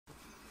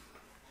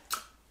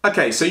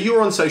Okay, so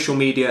you're on social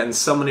media and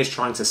someone is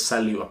trying to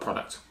sell you a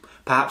product.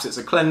 Perhaps it's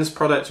a cleanse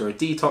product or a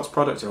detox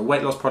product or a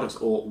weight loss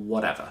product or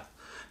whatever.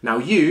 Now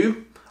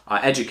you are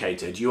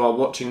educated, you are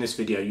watching this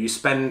video, you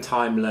spend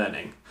time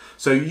learning.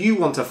 So you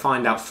want to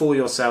find out for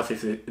yourself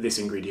if this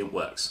ingredient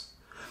works.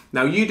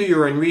 Now you do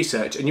your own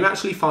research and you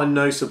actually find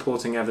no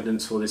supporting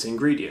evidence for this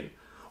ingredient.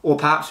 Or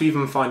perhaps you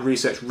even find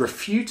research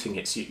refuting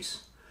its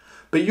use.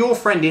 But your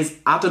friend is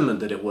adamant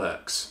that it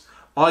works.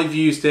 I've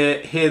used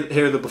it,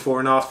 here are the before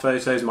and after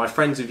photos, my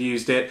friends have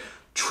used it.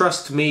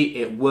 Trust me,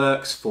 it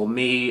works for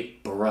me,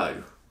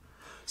 bro.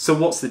 So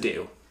what's the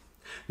deal?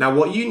 Now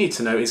what you need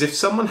to know is if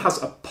someone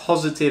has a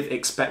positive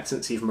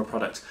expectancy from a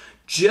product,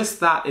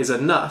 just that is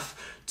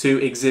enough to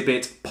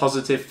exhibit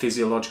positive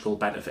physiological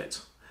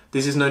benefit.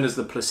 This is known as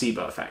the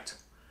placebo effect.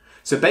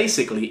 So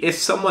basically, if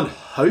someone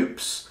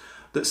hopes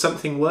that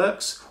something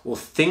works or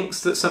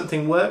thinks that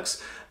something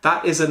works,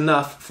 that is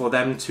enough for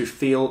them to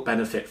feel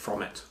benefit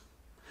from it.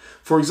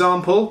 For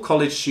example,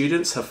 college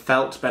students have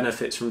felt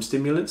benefits from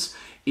stimulants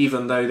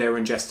even though they're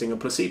ingesting a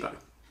placebo.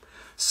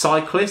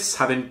 Cyclists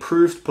have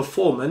improved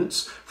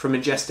performance from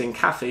ingesting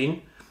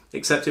caffeine,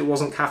 except it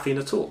wasn't caffeine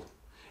at all.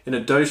 In a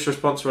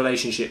dose-response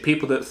relationship,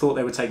 people that thought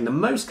they were taking the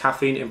most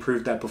caffeine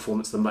improved their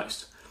performance the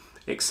most,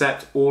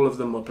 except all of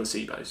them were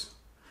placebos.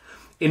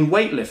 In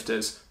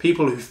weightlifters,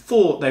 people who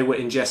thought they were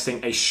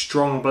ingesting a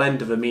strong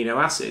blend of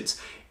amino acids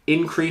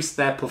increased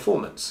their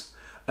performance.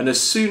 And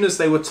as soon as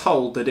they were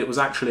told that it was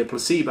actually a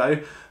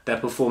placebo, their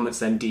performance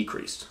then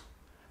decreased.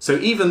 So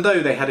even though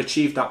they had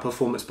achieved that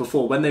performance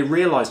before, when they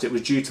realized it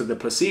was due to the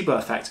placebo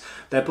effect,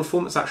 their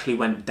performance actually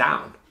went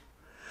down.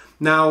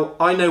 Now,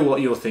 I know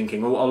what you're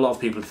thinking, or what a lot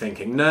of people are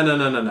thinking.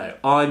 No.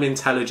 I'm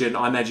intelligent,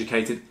 I'm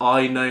educated,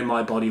 I know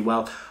my body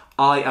well.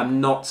 I am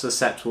not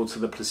susceptible to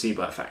the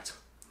placebo effect.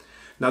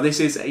 Now, this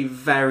is a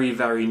very,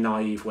 very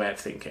naive way of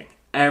thinking.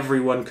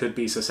 Everyone could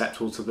be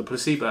susceptible to the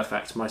placebo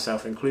effect,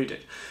 myself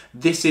included.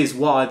 This is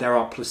why there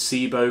are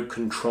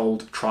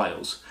placebo-controlled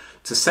trials,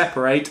 to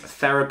separate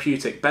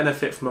therapeutic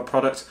benefit from a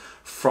product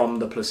from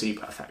the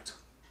placebo effect.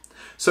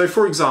 So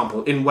for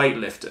example, in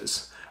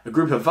weightlifters, a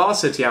group of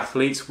varsity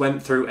athletes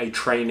went through a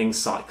training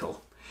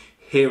cycle.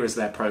 Here is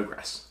their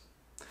progress.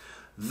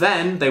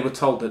 Then they were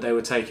told that they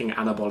were taking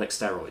anabolic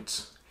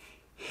steroids.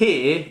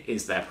 Here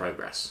is their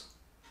progress.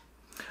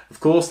 Of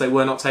course, they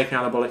were not taking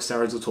anabolic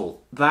steroids at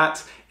all.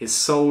 That is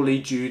solely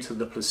due to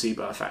the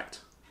placebo effect.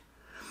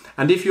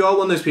 And if you are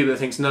one of those people that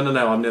thinks, no,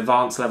 I'm an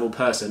advanced level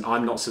person,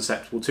 I'm not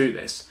susceptible to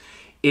this.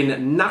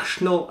 In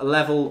national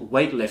level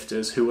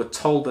weightlifters who were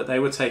told that they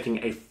were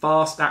taking a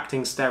fast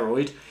acting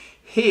steroid,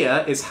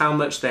 here is how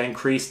much they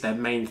increased their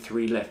main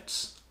 3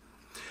 lifts.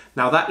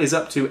 Now that is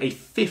up to a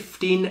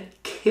 15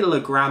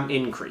 kilogram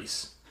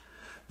increase.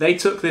 They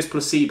took this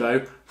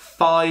placebo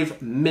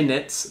 5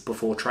 minutes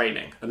before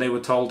training, and they were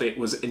told it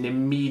was an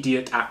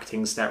immediate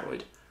acting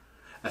steroid.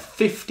 A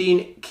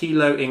 15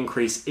 kilo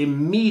increase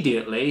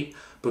immediately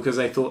because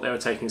they thought they were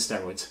taking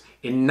steroids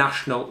in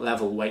national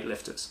level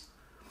weightlifters.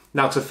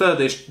 Now to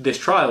further this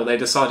trial, they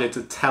decided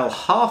to tell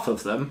half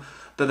of them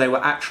that they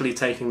were actually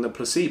taking the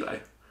placebo,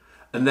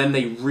 and then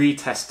they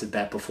retested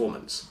their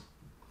performance.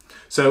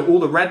 So all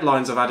the red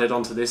lines I've added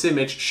onto this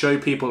image show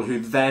people who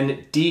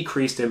then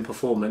decreased in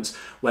performance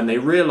when they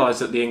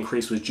realized that the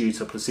increase was due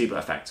to placebo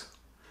effect.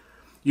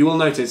 You will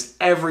notice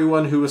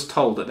everyone who was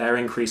told that their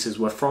increases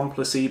were from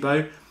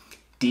placebo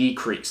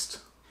decreased.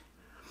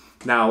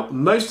 Now,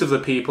 most of the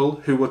people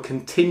who would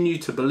continue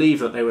to believe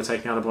that they were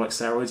taking anabolic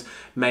steroids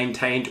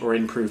maintained or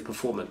improved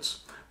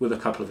performance, with a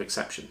couple of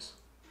exceptions.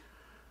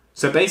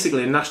 So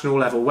basically, in national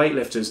level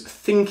weightlifters,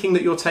 thinking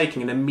that you're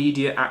taking an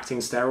immediate acting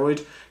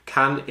steroid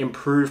can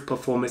improve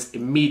performance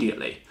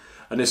immediately.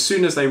 And as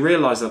soon as they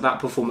realized that that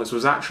performance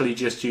was actually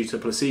just due to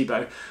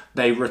placebo,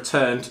 they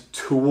returned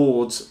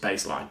towards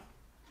baseline.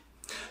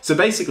 So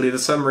basically, the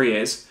summary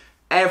is,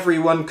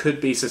 everyone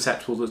could be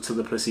susceptible to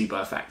the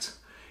placebo effect.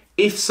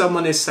 If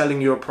someone is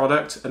selling you a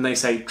product and they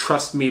say,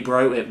 trust me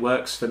bro, it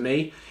works for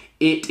me,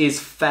 it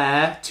is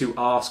fair to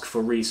ask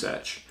for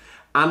research.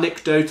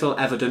 Anecdotal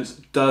evidence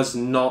does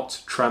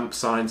not trump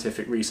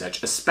scientific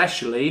research,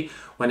 especially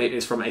when it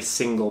is from a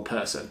single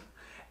person.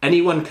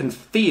 Anyone can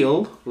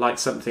feel like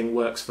something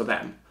works for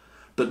them,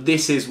 but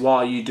this is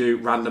why you do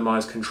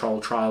randomized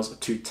controlled trials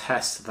to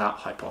test that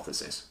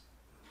hypothesis.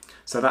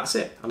 So that's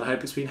it, and I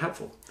hope it's been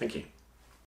helpful. Thank you.